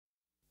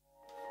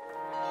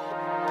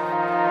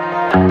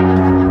Loose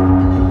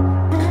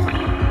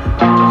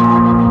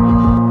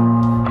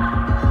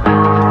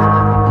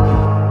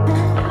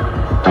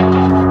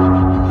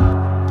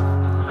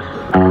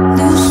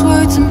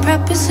words and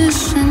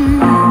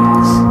prepositions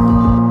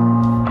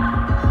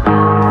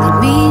lead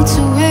me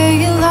to where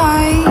you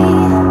lie.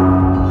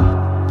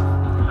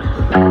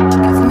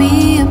 Give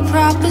me a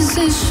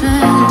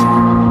proposition,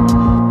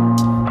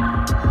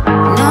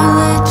 and I'll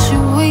let you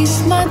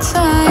waste my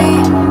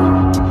time.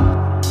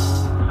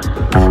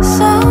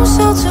 Some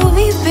shelter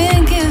we've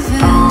been given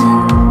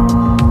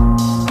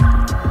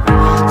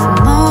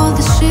from all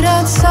the shit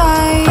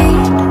outside,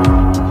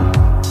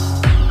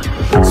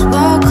 so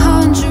I'll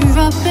conjure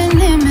up an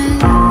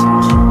image,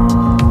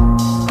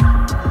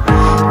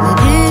 let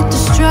it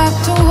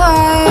distract a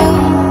while.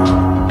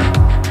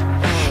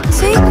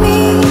 Take me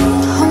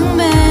home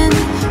and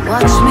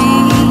watch me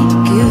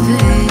give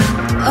it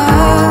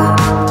up.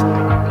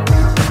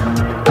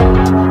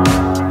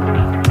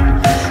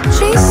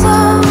 Chase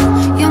some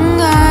young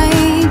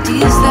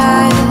ideas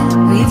that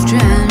we've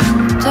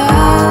dreamt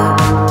up.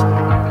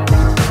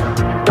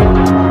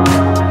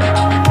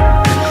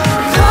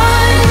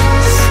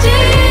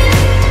 Constant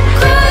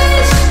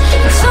crush,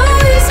 it's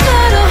always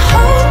gotta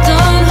hold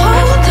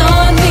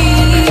on me.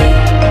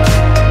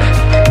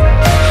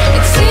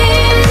 It's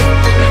in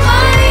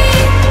my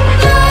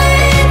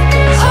blood,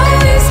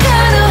 always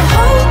gotta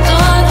hold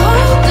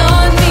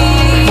on me.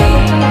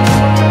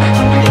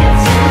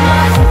 It's in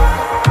my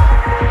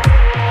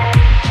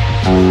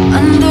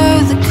under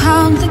the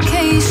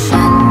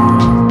complication,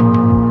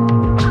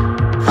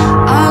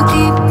 I'll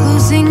keep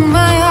closing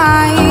my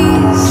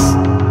eyes,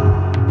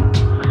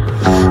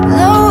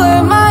 lower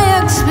my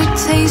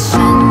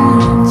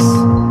expectations,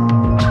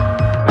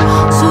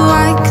 so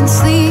I can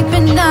sleep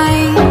at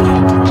night.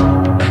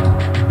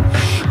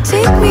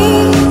 Take me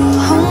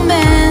home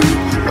and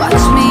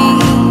watch me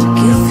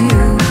give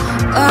you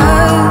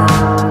up.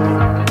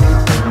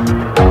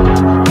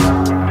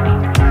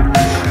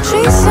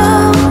 Chase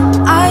some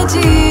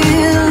idealism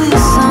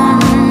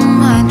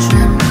I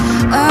dream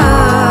up.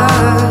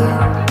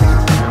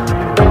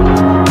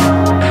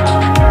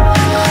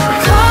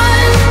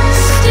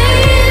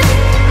 Constant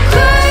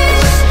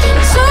crush,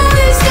 it's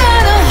always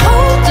gotta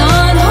hold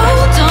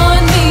on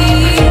me.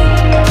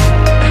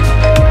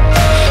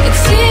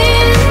 It's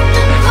in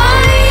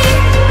my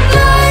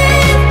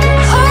blood,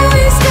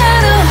 always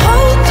gotta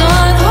hold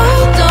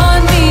on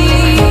me.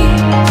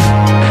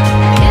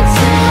 It's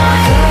in my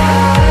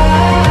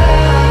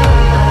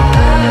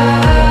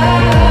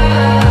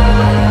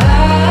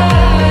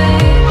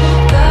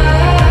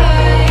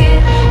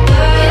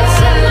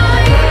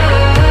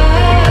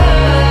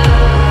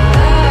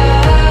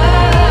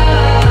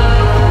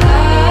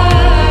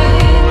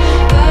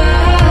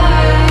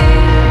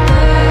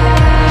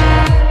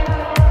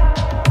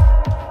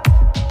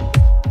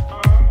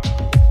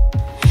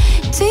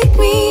take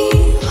me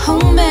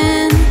home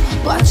and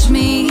watch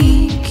me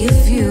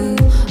give you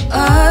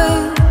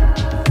up.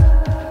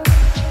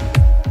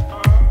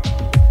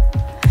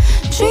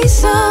 Chase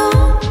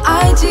some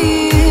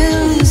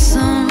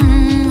idealism